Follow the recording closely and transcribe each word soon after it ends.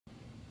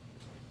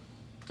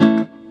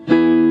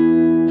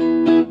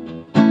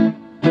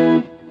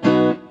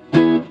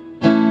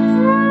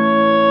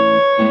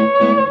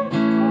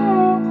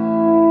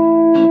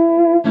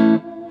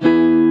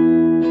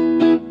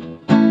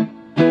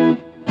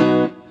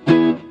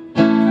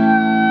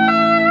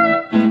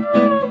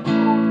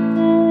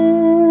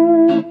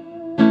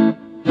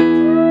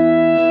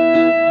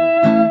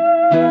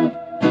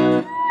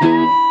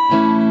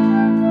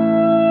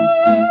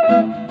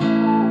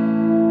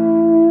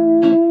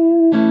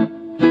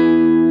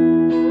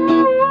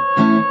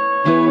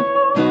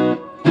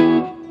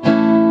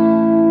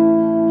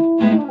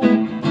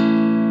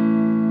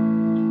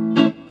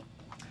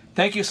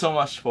Thank you so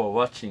much for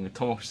watching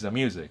Tomo Fujita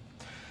Music.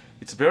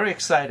 It's very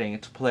exciting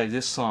to play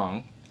this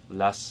song,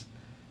 Last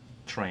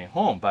Train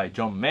Home by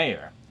John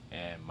Mayer.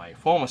 And my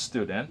former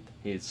student,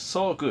 he's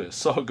so good,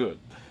 so good.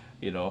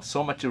 You know,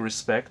 so much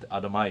respect,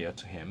 admire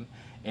to him.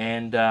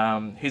 And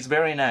he's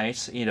very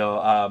nice. You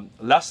know,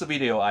 last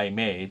video I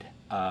made,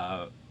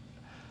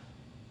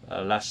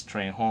 Last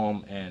Train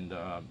Home, and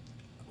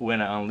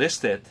when I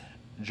unlisted,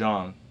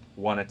 John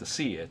wanted to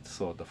see it.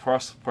 So the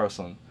first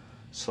person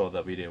saw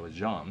the video was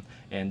John,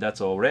 and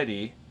that's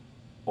already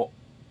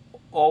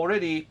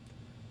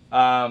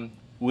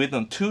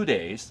within 2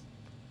 days,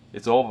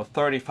 it's over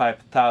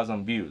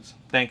 35,000 views.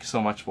 Thank you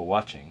so much for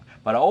watching.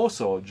 But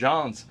also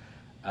John's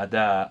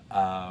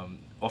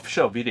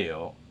official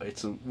video,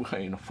 it's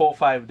 4 or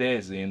 5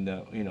 days in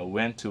the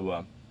went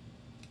to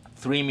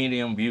 3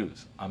 million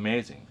views.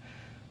 Amazing.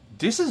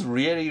 This is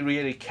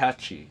really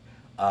catchy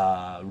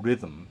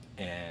rhythm,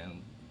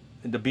 and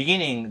in the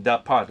beginning,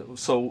 that part.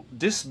 So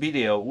this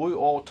video we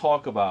all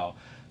talk about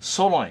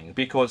soloing,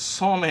 because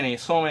so many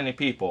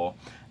people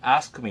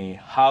ask me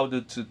how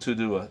to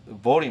do a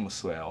volume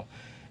swell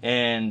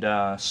and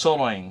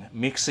soloing,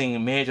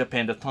 mixing major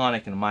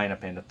pentatonic and minor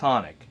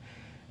pentatonic.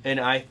 And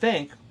I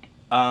think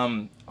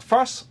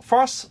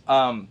first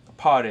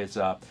part is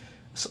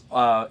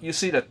you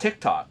see the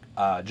TikTok.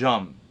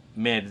 John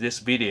made this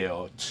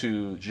video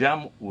to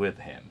jam with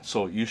him,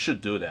 so you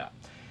should do that.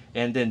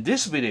 And then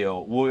this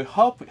video will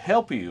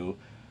help you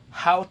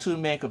how to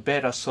make a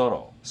better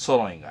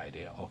soloing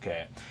idea.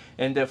 Okay.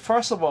 And then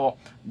first of all,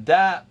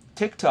 that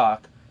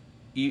TikTok,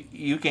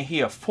 you can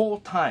hear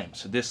 4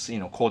 times this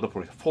chord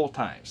progression 4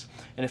 times,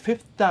 and the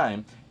 5th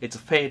time it's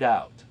fade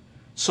out.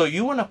 So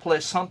you want to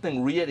play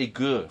something really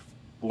good,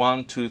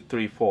 1, 2,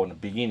 3, 4 in the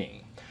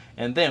beginning,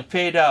 and then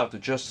fade out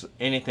just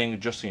anything,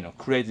 just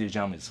crazy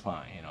jam is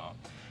fine,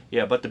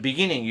 Yeah, but the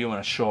beginning you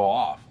want to show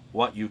off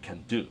what you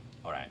can do.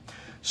 All right.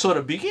 So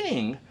the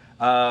beginning,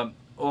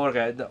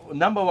 okay,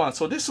 number 1.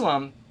 So this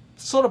one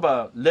sort of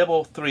a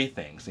level 3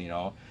 things,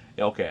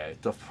 Okay,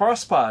 the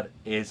first part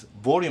is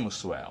volume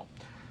swell.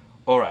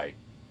 All right.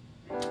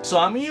 So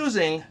I'm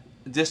using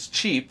this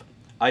cheap.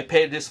 I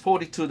paid this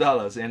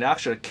 $42, and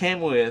actually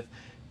came with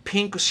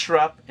pink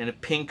strap and a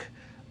pink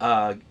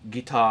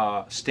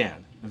guitar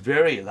stand.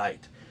 Very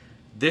light.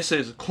 This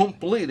is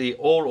completely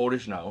all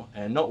original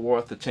and not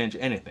worth to change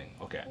anything.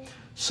 Okay.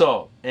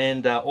 So,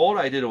 and all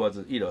I did was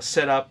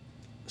set up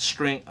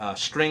string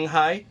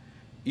high,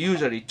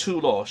 usually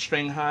too low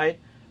string high.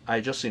 I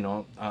just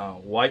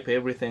wipe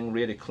everything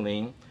really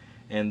clean,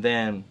 and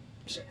then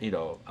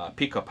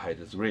pickup height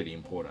is really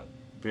important,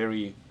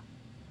 very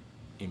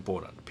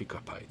important.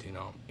 Pickup height,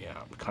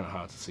 yeah, kind of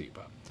hard to see,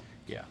 but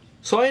yeah.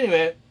 So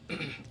anyway,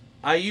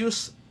 I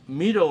use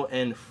middle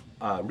and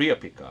rear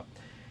pickup,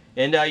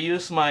 and I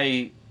use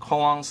my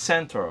Klon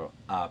Centaur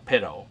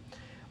pedal.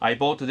 I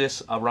bought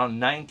this around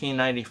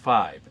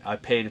 1995. I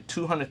paid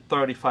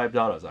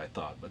 $235, I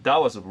thought, but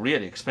that was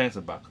really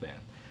expensive back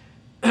then.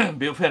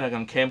 Bill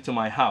Finnegan came to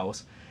my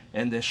house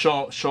and they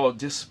showed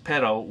this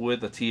pedal with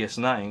the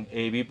TS9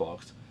 AV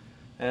box,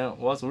 and it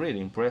was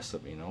really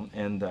impressive,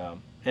 And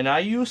I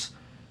use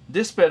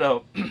this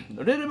pedal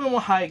a little bit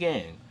more high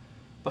gain,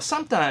 but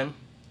sometimes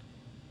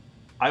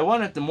I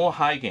wanted the more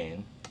high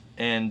gain,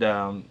 and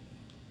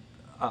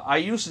I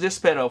use this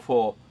pedal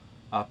for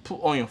put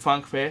on your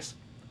funk face.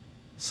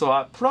 So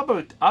I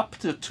probably up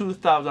to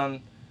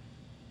 2000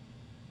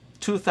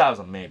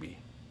 maybe,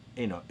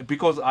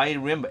 because I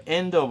remember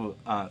end of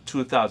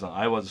 2000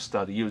 I was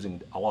started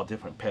using a lot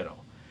different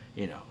pedal,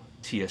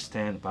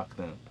 TS10 back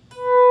then.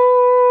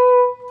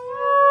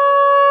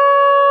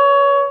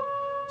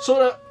 So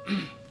that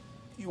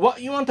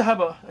what you want to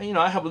have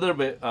I have a little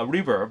bit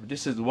reverb.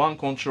 This is one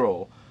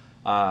control,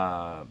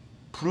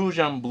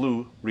 Prussian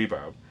blue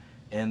reverb,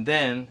 and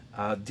then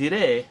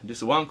delay. This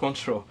is one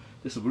control.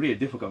 This is really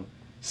difficult.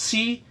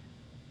 C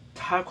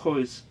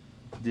turquoise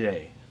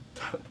delay,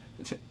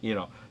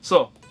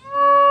 So,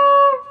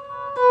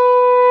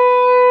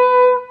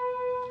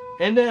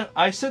 and then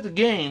I set the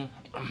gain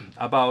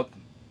about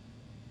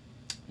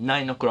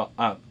 9 o'clock.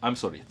 I'm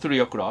sorry, 3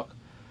 o'clock,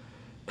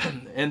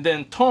 and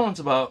then tones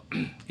about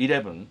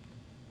 11,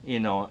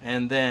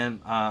 and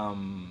then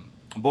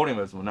volume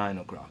is 9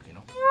 o'clock,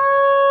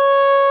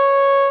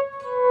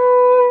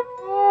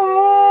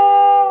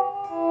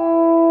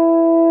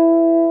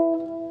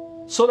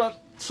 So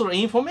that sort of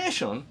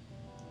information.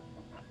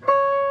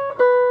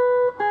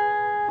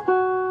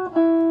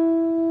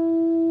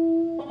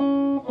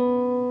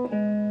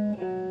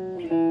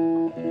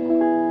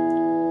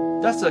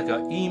 That's like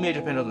a E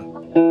major pentatonic.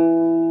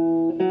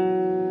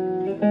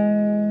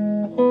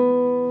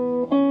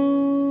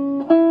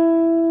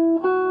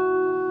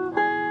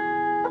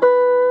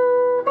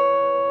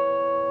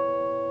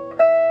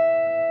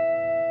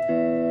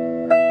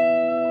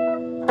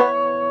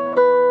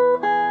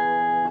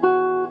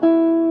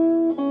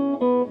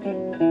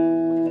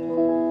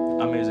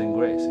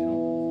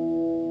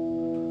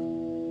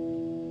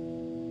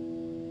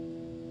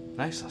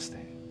 Nice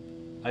sustain.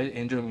 I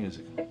enjoy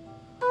music.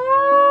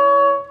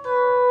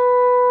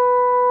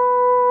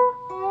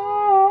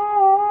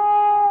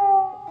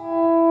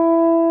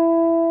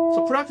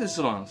 practice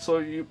this one. So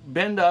you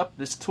bend up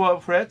this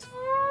 12th fret,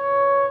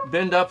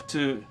 bend up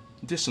to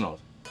this note.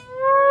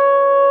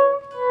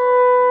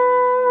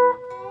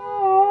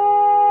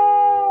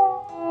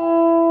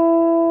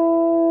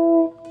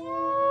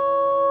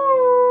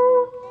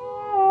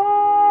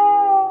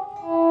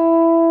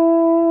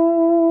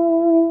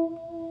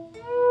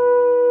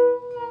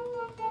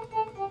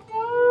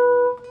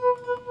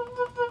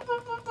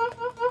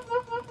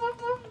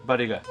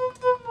 Very good.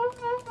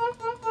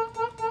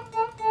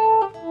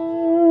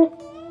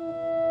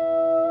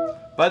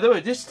 By the way,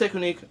 this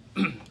technique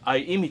I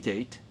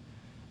imitate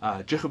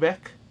Jeff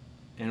Beck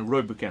and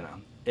Roy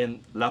Buchanan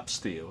and lap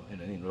steel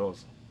and in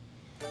those.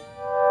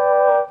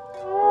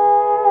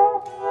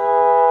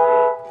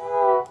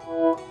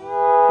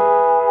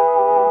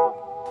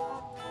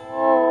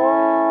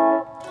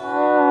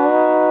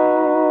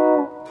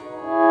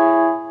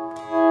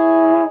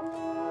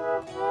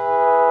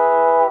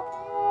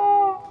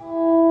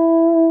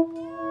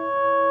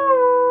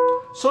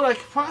 So like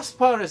first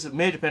part is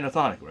major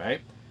pentatonic,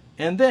 right?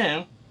 And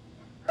then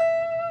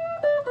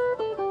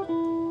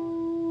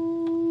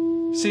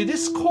see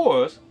this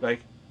chord,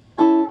 like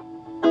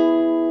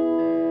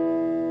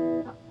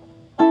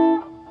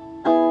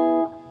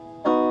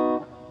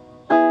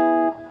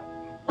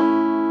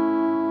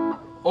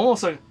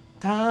almost like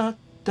ta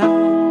ta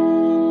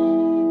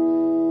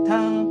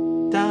ta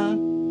ta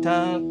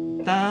ta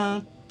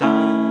ta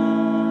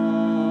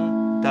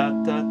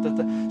ta ta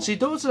ta. See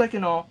those like a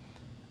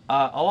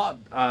lot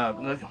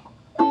like,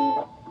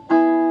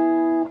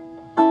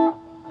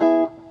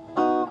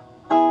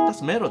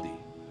 that's melody.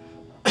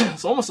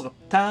 It's almost like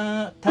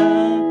ta ta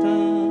ta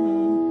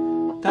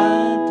ta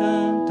ta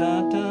ta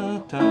ta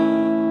ta.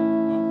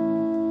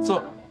 So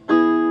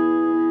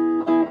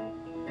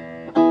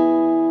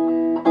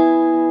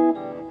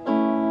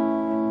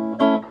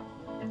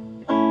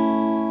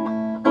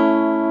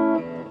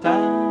ta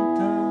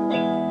ta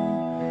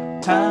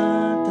ta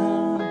ta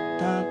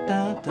ta ta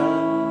ta.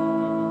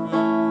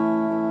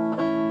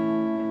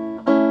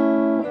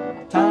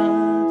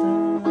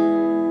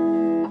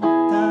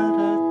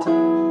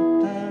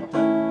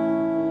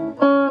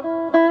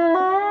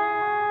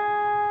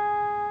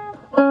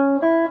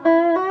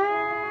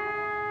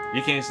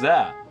 You can use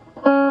that.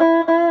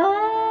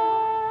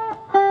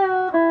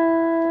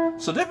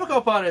 So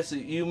difficult part is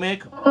you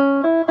make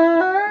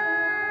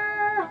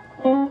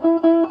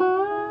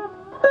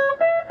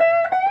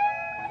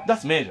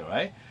that's major,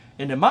 right?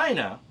 In the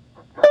minor,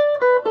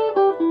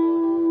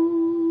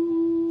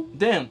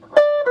 then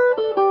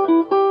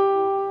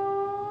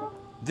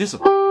this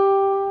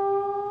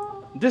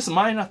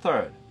minor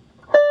third.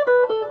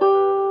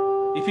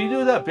 If you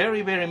do that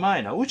very, very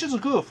minor, which is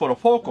good for a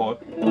 4 chord,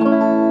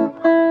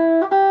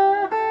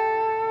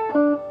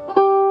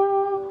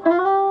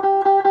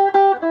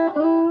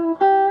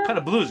 kind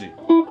of bluesy.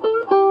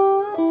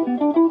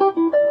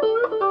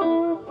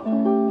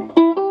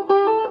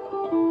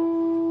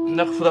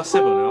 Like flat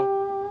 7, you know?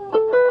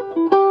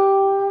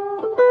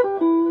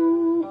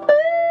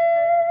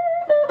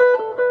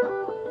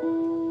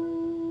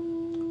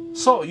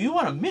 So you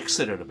want to mix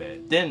it a little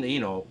bit. Then,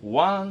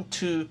 1,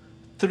 2,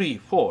 3,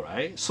 4,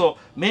 right? So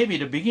maybe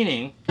the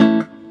beginning.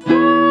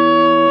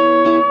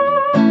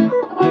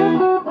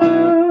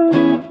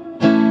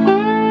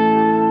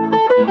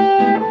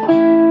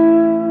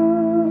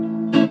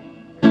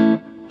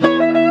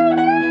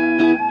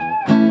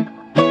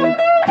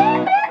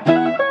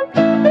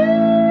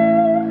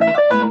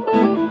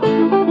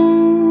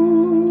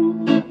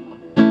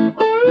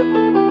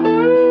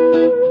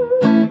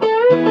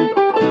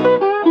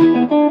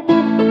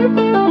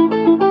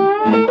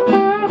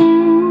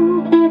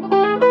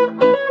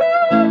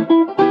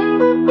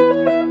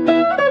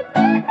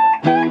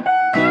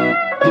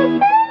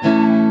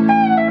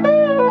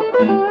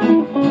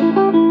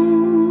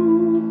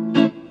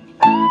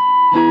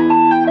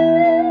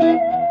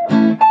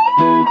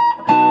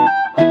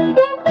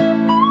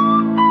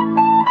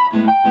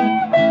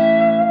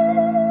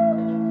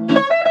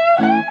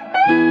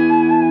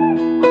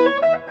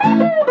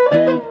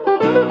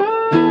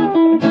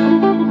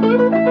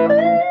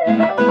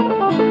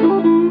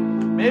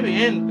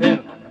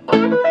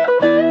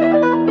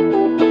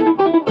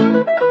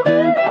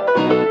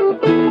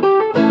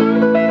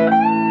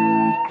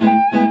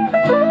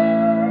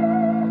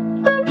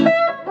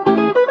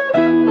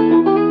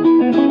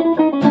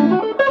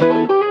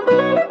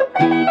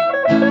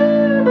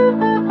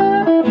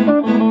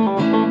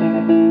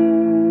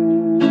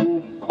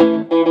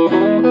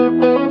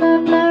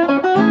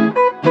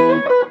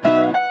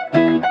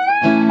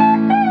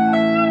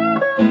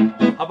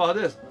 How about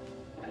this?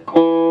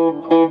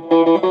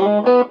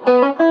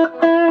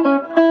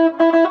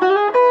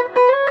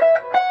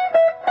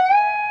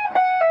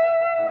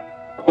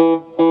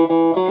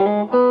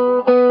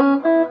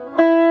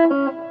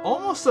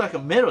 Almost like a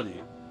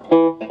melody.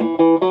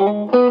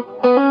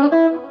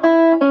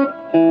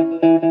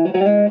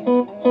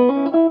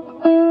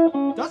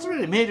 That's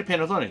really major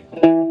pentatonic.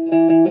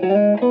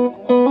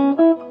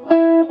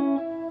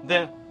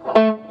 Then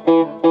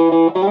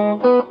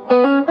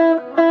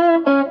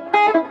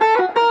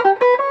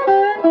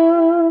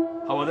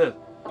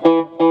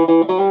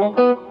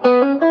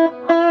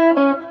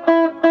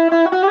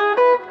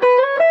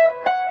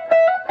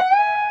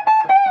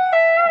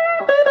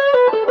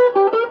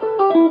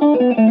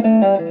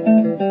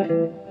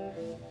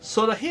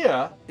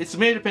It's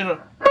major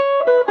pentatonic.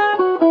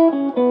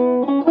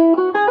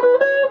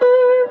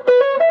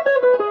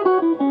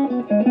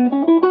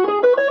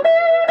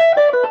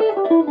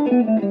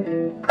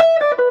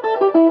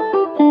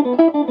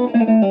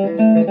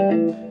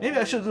 Maybe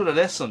I should do the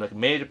lesson like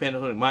major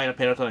pentatonic, minor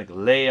pentatonic,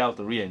 lay out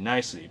really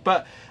nicely.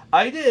 But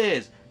idea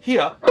is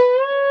here.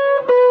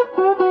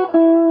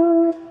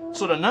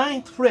 So the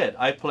 9th fret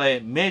I play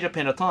major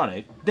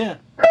pentatonic, then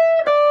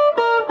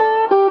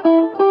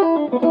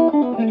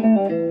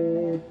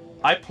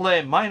I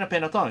play minor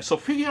pentatonic. So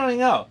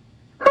figuring out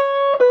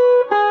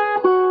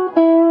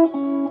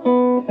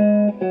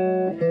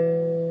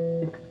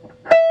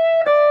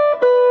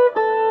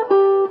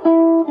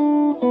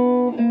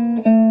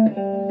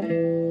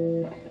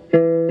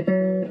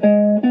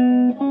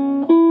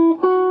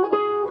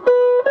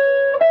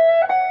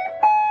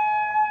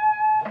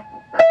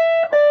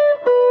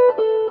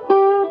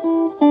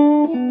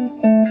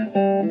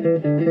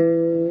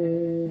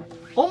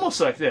almost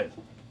like this.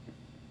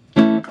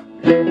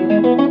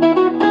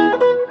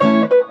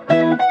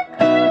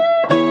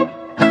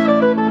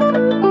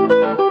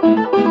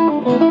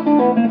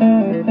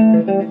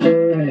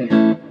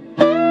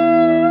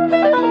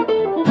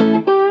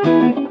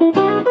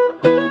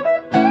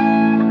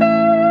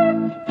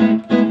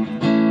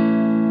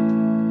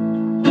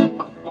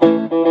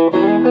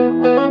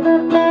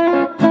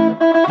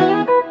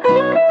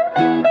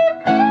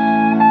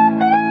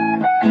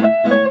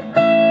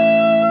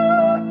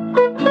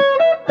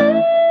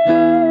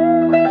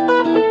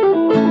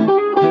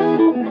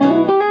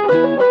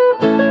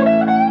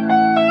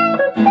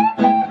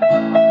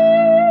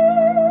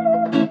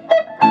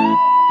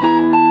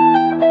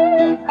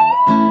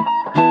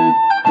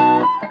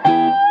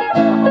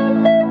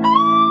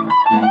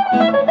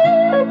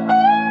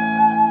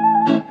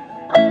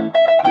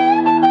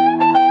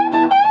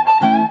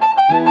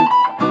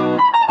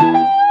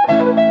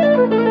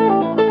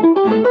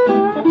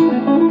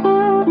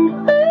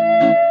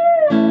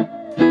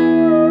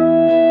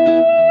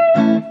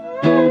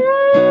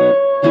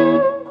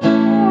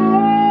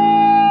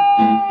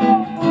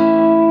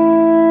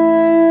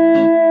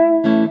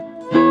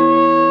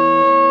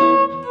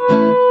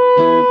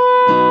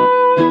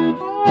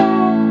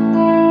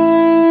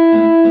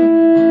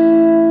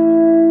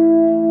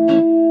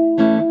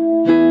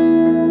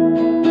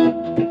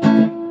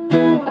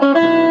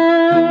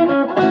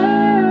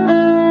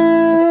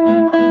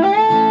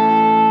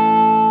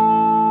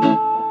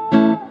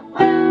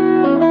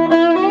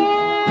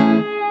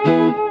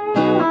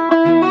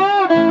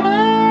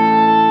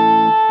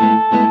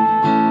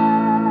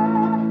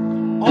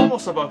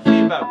 About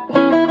feedback.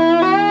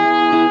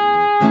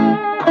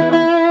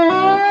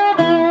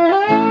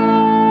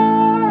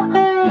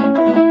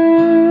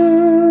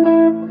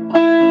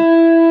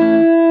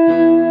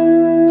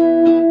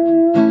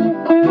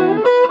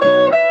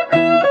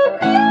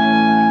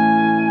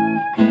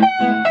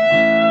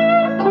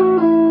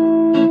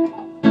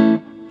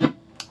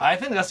 I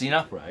think that's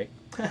enough, right?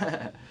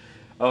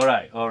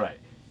 Alright.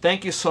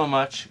 Thank you so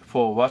much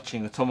for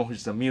watching Tomo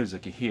Fujita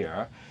music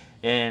here.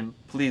 And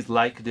please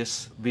like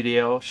this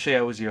video,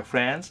 share with your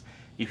friends.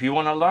 If you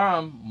want to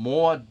learn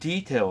more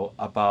detail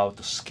about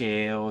the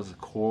scales,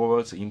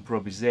 chords,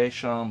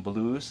 improvisation,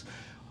 blues,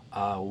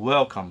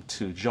 welcome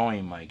to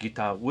join my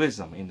Guitar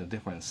Wisdom in the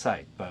different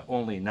site, but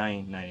only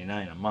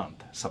 $9.99 a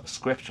month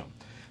subscription.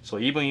 So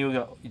even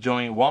you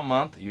join 1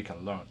 month, you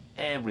can learn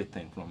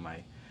everything from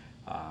my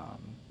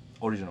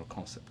original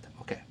concept.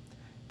 Okay,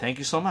 thank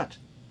you so much.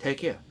 Take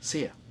care.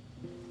 See ya.